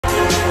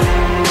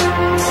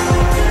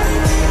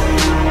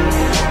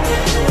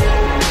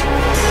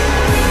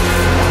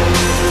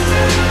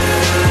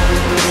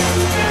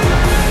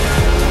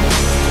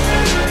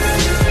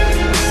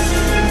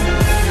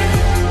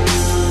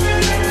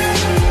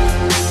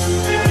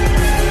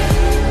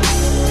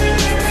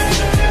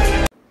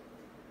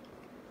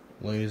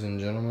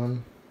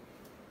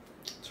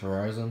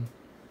Horizon,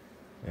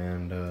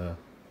 and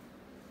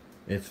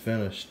it's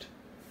finished.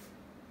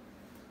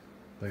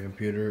 The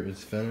computer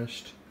is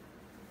finished.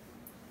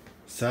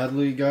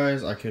 Sadly,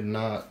 guys, I could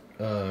not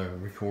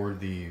record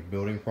the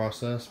building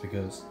process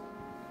because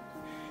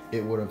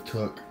it would have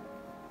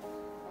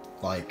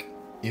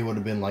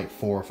been like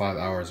 4 or 5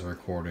 hours of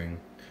recording,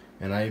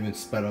 and I even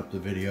sped up the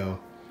video,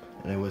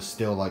 and it was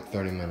still like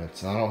 30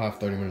 minutes. And I don't have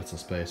 30 minutes of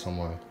space on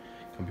my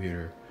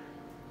computer,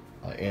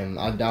 and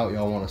I doubt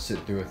y'all want to sit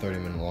through a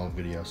 30-minute long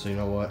video. So you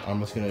know what? I'm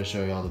just gonna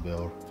show y'all the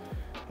build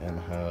and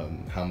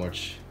how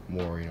much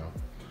more, you know,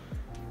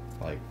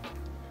 like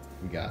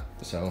we got.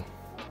 So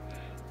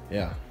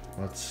yeah,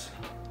 let's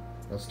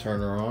turn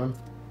her on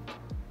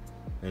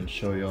and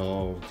show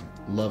y'all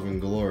love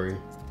and glory.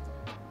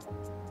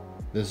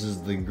 This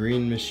is the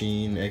Green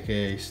Machine,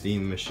 aka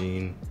Steam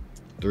Machine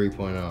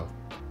 3.0.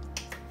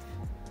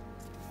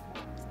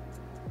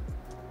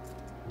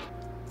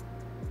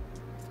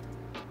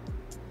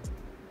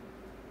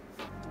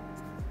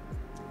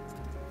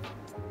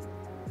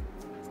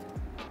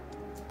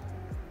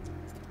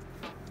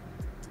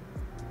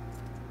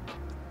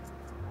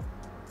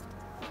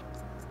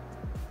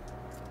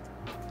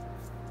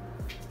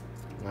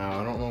 Now,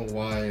 I don't know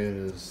why it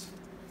is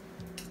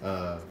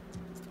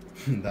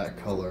that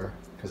color,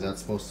 because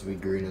that's supposed to be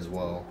green as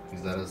well,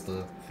 because that is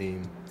the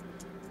theme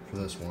for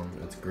this one.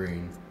 It's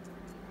green.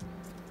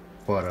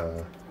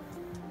 But,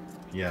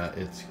 yeah,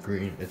 it's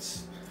green.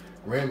 It's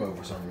rainbow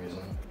for some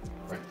reason.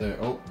 Right there.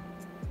 Oh.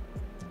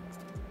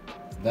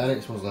 That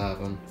ain't supposed to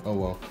happen.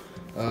 Oh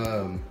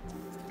well.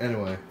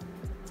 Anyway.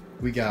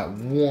 We got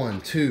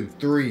 1, 2,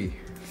 3,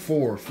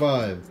 4,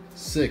 5,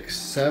 6,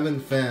 7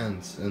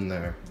 fans in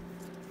there.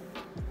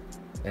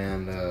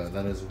 And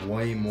that is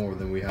way more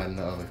than we had in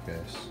the other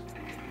case.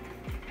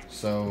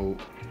 So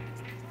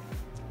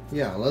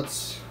yeah,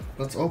 let's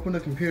open the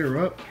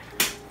computer up,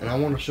 and I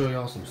want to show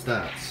y'all some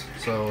stats.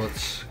 So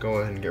let's go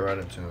ahead and get right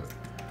into it.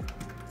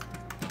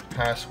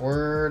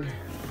 Password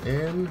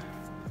in.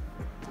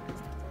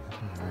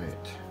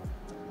 Alright.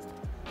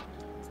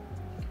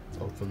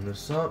 Open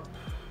this up.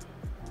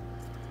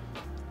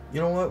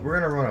 You know what?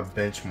 We're gonna run a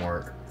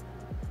benchmark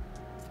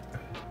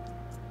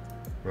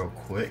real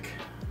quick.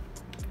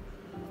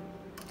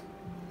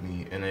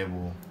 We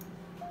enable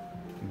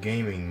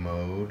gaming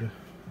mode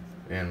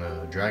and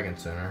the Dragon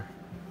Center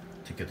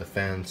to get the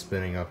fan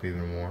spinning up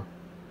even more.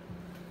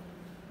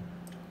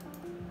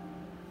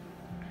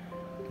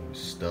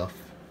 Stuff.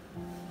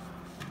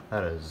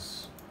 That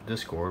is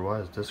Discord. Why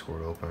is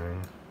Discord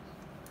opening?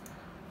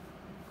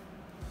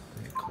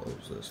 Let me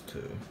close this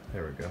too.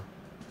 There we go.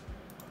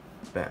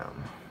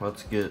 Bam.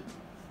 Let's get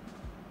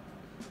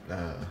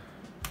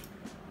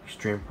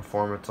extreme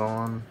performance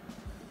on.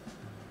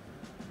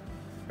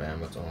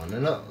 Bam, it's on.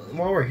 And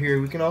while we're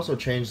here, we can also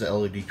change the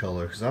LED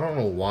color, because I don't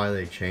know why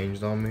they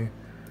changed on me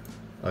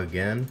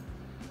again.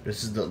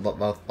 This is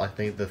I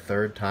think the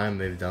 3rd time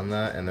they've done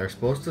that, and they're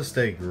supposed to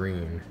stay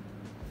green.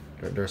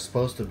 They're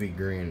supposed to be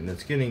green, and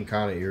it's getting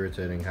kind of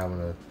irritating having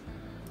to,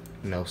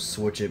 you know,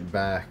 switch it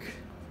back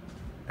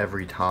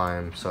every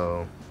time.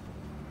 So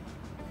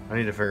I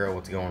need to figure out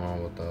what's going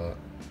on with that.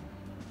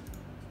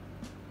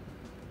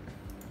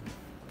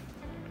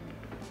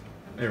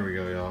 There we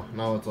go, y'all.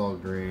 Now it's all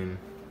green.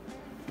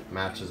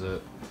 Matches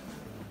it.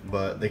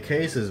 But the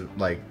case is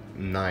like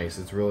nice.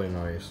 It's really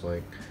nice.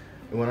 Like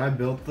when I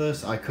built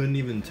this, I couldn't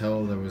even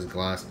tell there was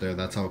glass there.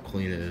 That's how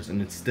clean it is.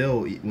 And it's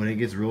still, when it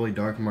gets really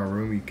dark in my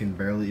room, you can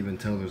barely even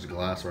tell there's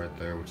glass right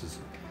there, which is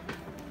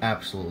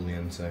absolutely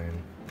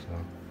insane. So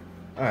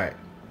alright.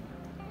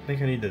 I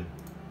think I need to,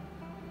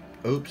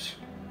 oops.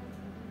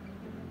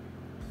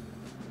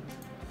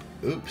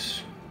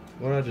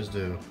 What did I just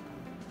do?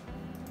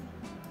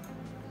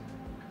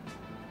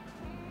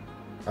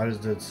 I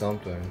just did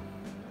something.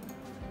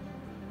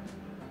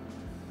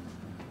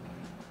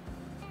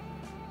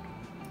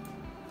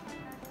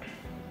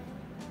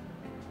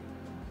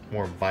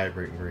 More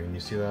vibrant green,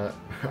 you see that?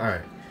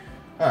 Alright.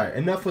 Alright,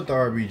 enough with the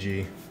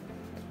RGB.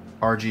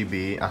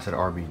 I said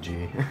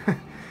RBG.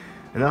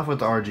 Enough with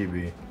the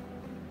RGB.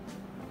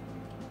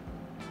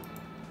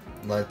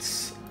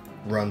 Let's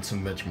run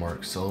some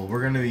benchmarks. So we're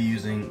going to be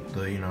using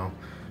the, you know,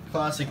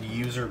 classic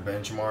user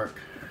benchmark,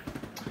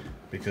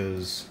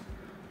 because,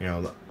 you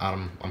know,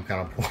 I'm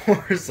kind of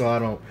poor, so I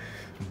don't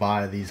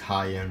buy these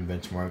high-end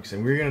benchmarks.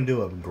 And we're gonna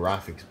do a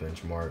graphics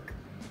benchmark,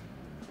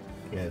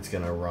 and it's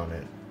gonna run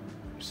it.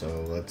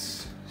 So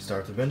let's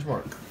start the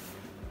benchmark.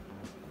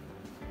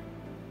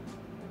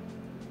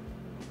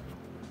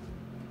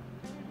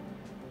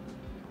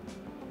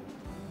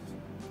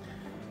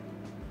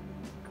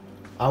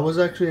 I was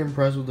actually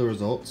impressed with the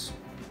results,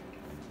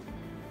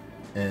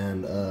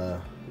 and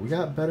we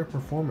got better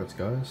performance,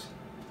 guys,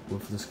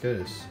 with this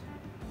case.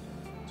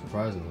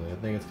 Surprisingly, I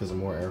think it's because of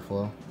more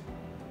airflow,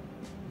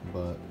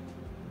 but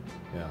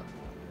yeah.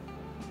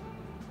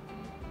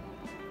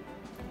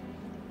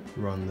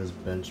 Run this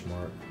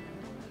benchmark.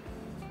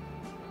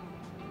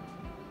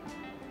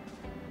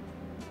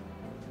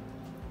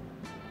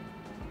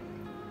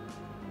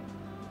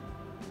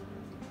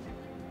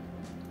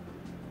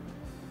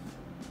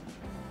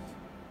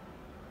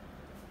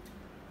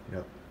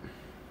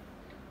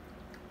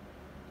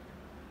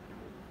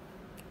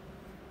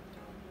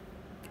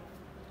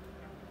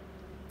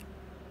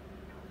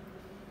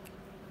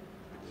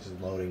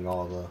 loading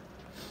all the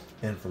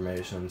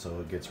information so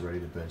it gets ready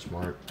to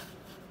benchmark.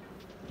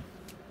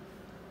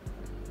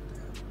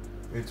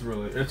 It's a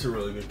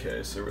really good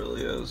case. It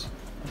really is.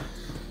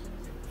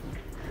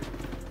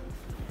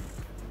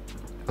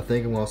 I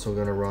think I'm also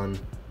gonna run.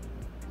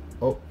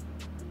 Oh,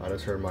 I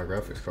just heard my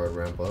graphics card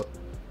ramp up.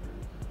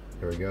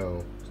 Here we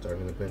go,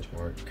 starting the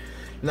benchmark.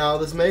 Now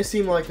this may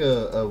seem like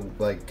a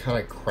like kind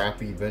of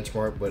crappy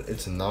benchmark, but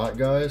it's not,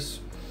 guys.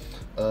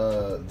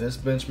 This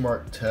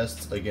benchmark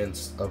tests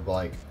against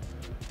like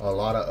a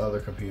lot of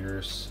other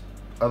computers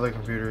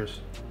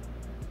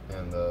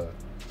and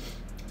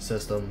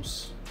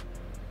systems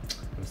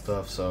and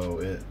stuff, so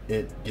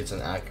it gets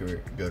an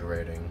accurate, good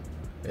rating.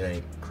 It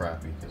ain't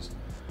crappy, because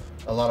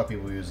a lot of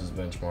people use this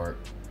benchmark.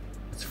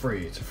 It's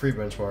free. It's a free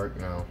benchmark.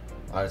 Now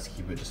I just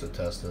keep it just to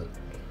test it,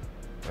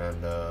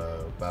 and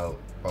about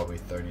probably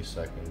 30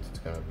 seconds it's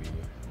gonna be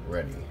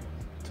ready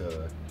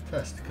to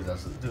test, because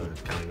that's what it's doing.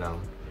 It's counting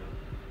down.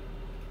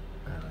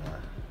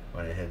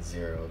 When it hits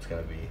 0, it's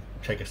gonna be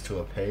take us to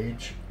a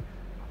page,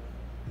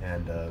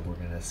 and we're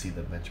gonna see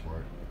the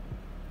benchmark.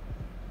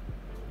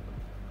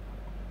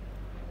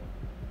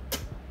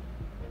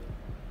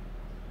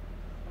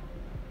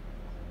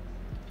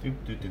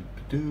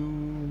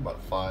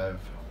 About 5,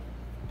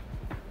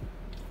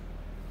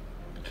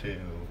 2,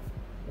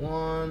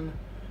 1.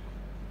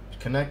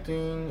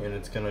 Connecting, and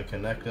it's gonna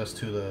connect us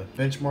to the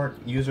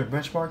user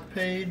benchmark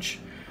page,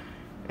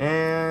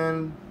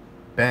 and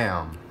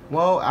bam.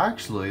 Well,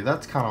 actually,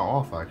 that's kind of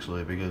off,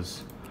 actually,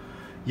 because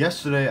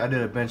yesterday I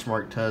did a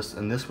benchmark test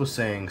and this was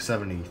saying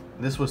 70.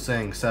 This was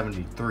saying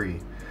 73.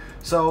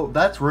 So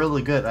that's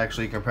really good,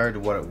 actually, compared to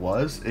what it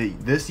was.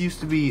 This used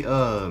to be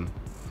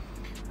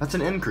that's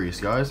an increase,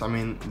 guys. I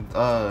mean,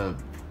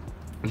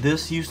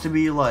 this used to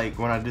be like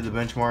when I did the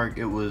benchmark,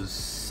 it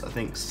was I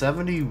think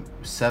 70.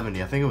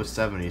 I think it was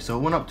 70. So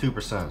it went up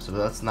 2%. So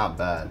that's not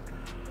bad.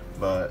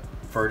 But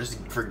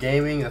for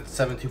gaming, that's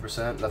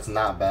 72%. That's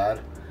not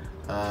bad.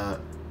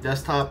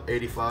 Desktop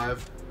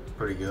 85,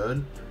 pretty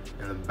good.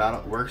 And the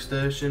battle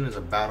workstation is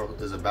a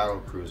battle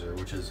cruiser,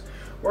 which is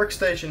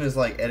workstation is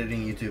like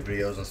editing YouTube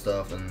videos and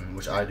stuff, and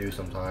which I do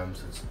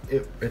sometimes.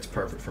 It's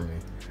perfect for me.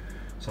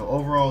 So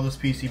overall, this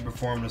PC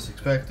performed as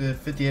expected.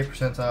 58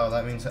 percentile.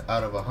 That means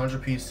out of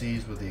 100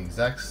 PCs with the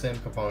exact same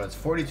components,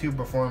 42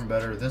 performed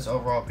better. This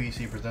overall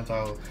PC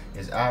percentile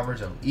is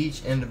average of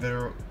each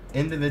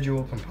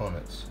individual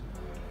components.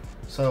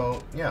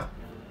 So yeah,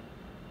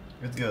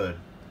 it's good.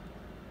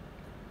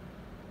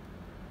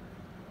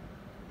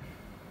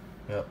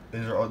 Yep,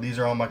 these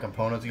are all my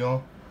components,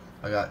 y'all.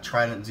 I got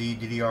Trident Z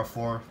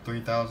DDR4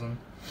 3000.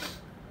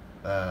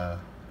 I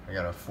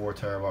got a 4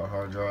 terabyte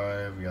hard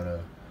drive. We got a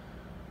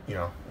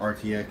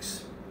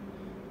RTX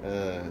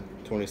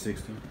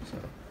 2060. So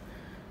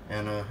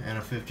and a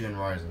 5th gen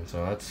Ryzen.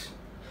 So it's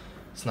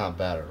not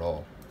bad at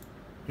all.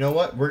 You know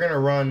what? We're gonna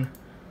run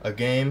a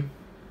game,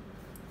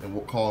 and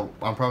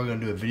I'm probably gonna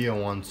do a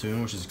video on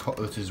soon, which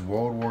is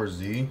World War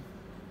Z.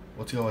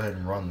 Let's go ahead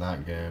and run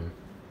that game.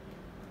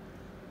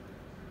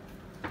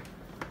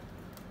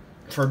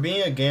 For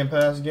being a Game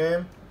Pass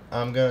game,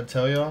 I'm gonna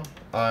tell y'all,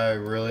 I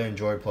really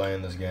enjoy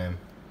playing this game.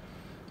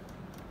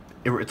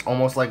 It's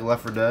almost like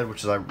Left 4 Dead,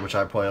 which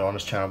I played on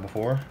this channel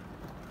before,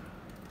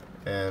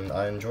 and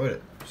I enjoyed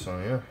it.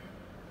 So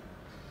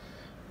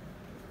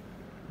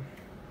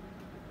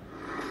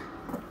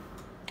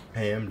yeah.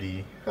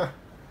 AMD. Huh.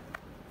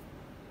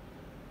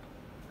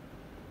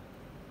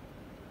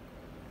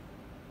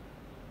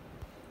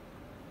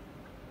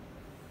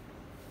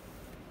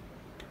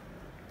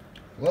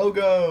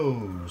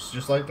 Logos,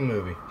 just like the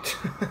movie.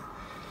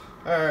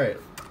 Alright,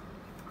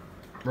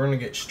 we're gonna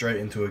get straight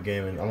into a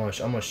game, and I'm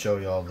gonna show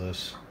you all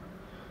this,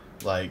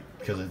 like,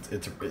 because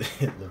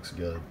it looks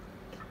good.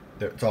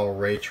 It's all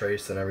ray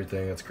traced and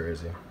everything. It's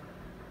crazy.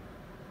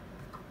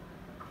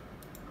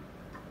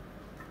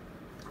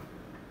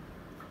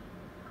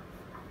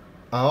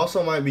 I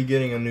also might be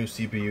getting a new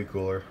CPU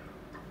cooler.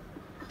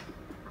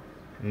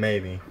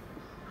 Maybe.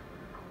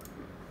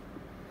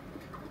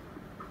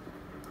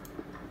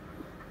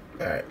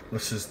 Alright,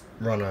 let's just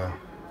run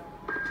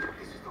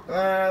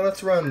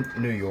let's run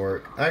New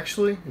York.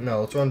 Actually,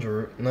 no, let's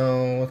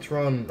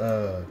run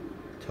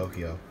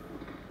Tokyo.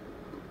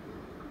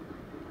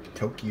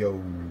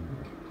 Tokyo.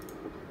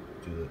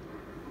 Do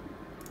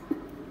it.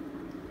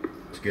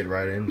 Let's get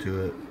right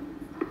into it.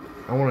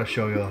 I want to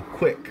show you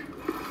quick.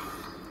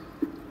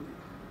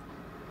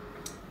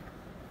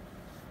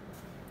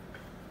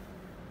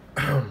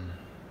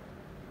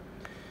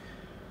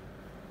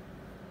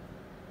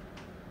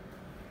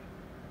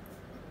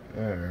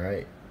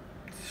 Alright,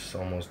 it's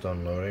almost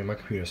done loading. My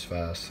computer's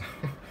fast.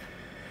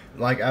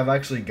 Like, I've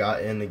actually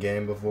got in the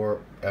game before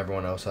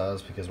everyone else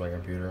has, because my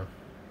computer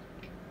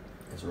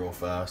is real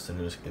fast and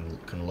it just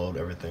can load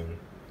everything,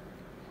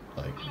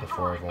 like,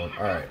 before everyone.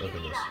 Alright, look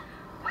at this.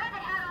 Where the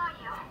hell are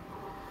you?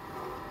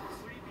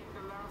 Sleeping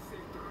the last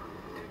sector.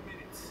 10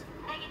 minutes.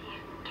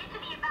 Negative. Get to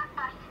the evac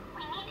bus.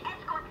 We need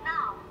escort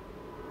now.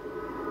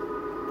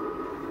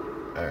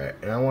 Alright,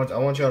 and I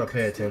want y'all to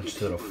pay attention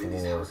to the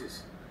floor.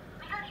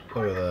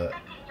 Look at that.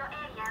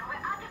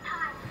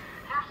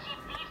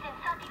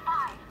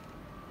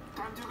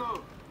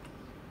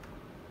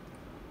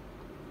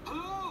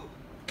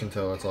 can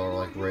tell it's all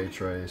like ray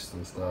traced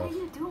and What stuff. are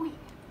you doing?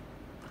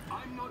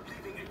 I'm not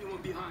leaving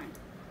anyone behind.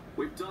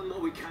 We've done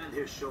what we can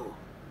here, Shaw.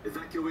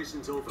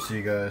 Evacuation's over. See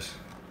you guys.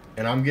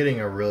 And I'm getting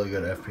a really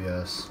good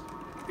FPS.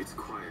 It's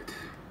quiet.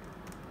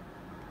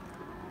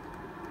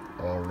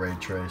 All ray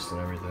traced and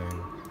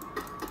everything.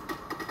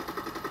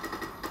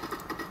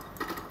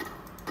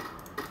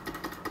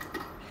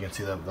 You can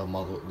see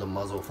the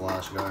muzzle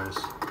flash, guys.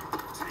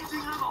 Changing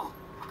ammo.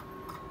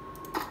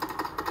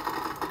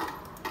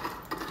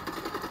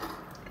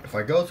 If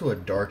I go to a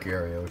dark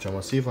area, which I'm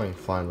gonna see if I can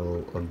find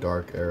a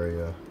dark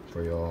area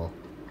for y'all,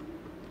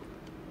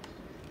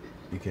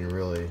 you can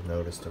really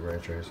notice the ray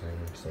tracing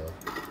and stuff.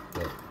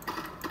 But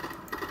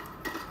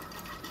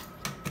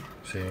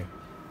see,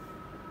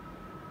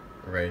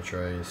 ray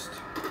traced.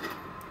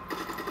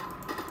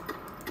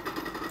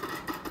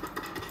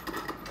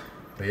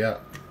 But yeah,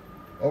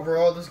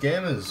 overall this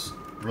game is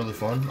really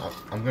fun.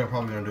 I'm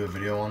probably gonna do a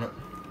video on it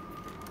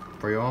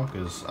for y'all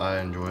because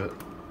I enjoy it.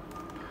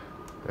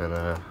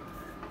 And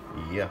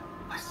yeah.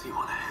 I see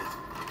one ahead.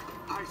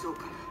 Eyes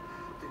open.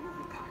 They're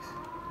moving past.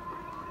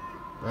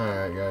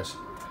 Alright guys,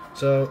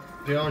 so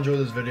if y'all enjoyed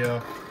this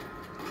video,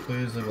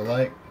 please leave a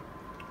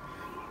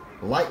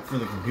like for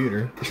the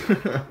computer,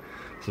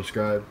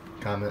 subscribe,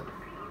 comment,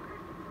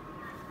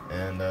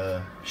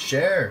 and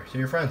share to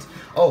your friends.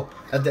 Oh,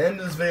 at the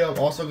end of this video I'm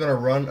also going to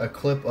run a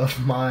clip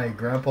of my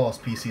grandpa's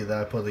PC that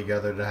I put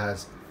together that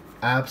has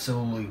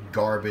absolutely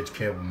garbage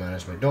cable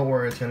management. Don't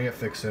worry, it's going to get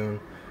fixed soon.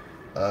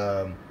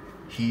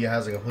 He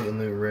has a completely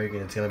new rig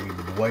and it's going to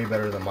be way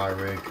better than my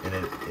rig, and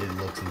it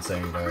looks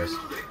insane, guys.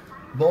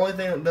 The only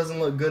thing that doesn't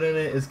look good in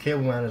it is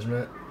cable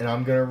management, and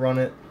I'm going to run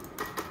it.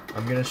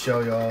 I'm going to show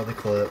y'all the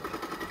clip,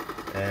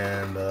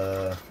 and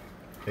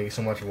thank you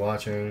so much for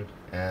watching,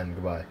 and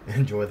goodbye.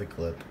 Enjoy the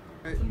clip.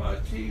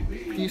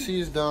 PC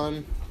is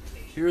done.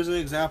 Here's an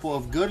example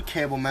of good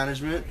cable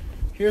management.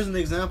 Here's an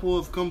example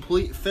of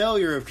complete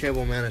failure of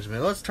cable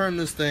management. Let's turn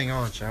this thing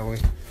on, shall we?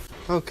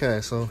 Okay,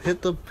 so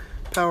hit the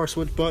power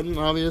switch button,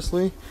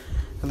 obviously,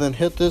 and then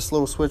hit this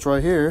little switch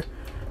right here,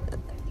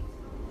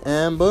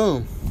 and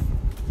boom.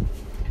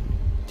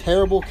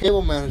 Terrible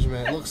cable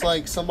management. It looks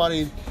like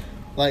somebody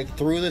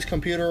threw this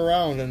computer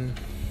around and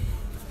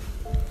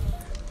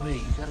wait,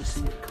 you gotta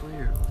see it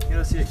clear. You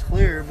gotta see it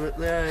clear, but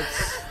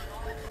it's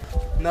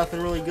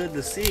nothing really good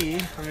to see.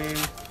 I mean,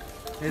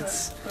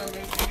 it's if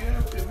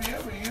you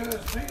have a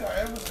USB, I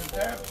have an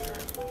adapter.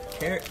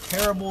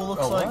 terrible.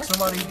 Looks like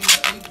somebody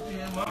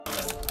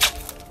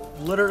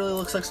literally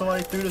looks like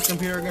somebody threw this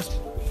computer against.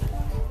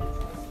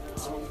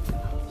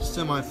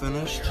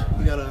 Semi-finished.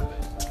 We got a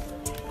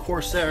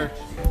Corsair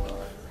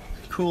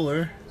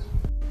cooler.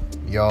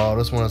 Y'all, I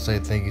just want to say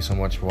thank you so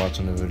much for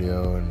watching the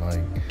video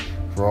and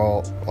for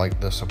all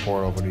the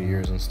support over the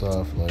years and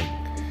stuff.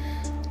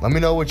 Let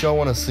me know what y'all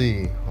want to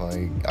see.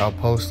 I'll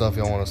post stuff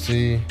y'all want to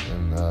see,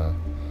 and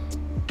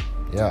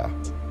yeah,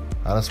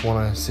 I just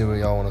want to see what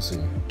y'all want to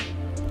see.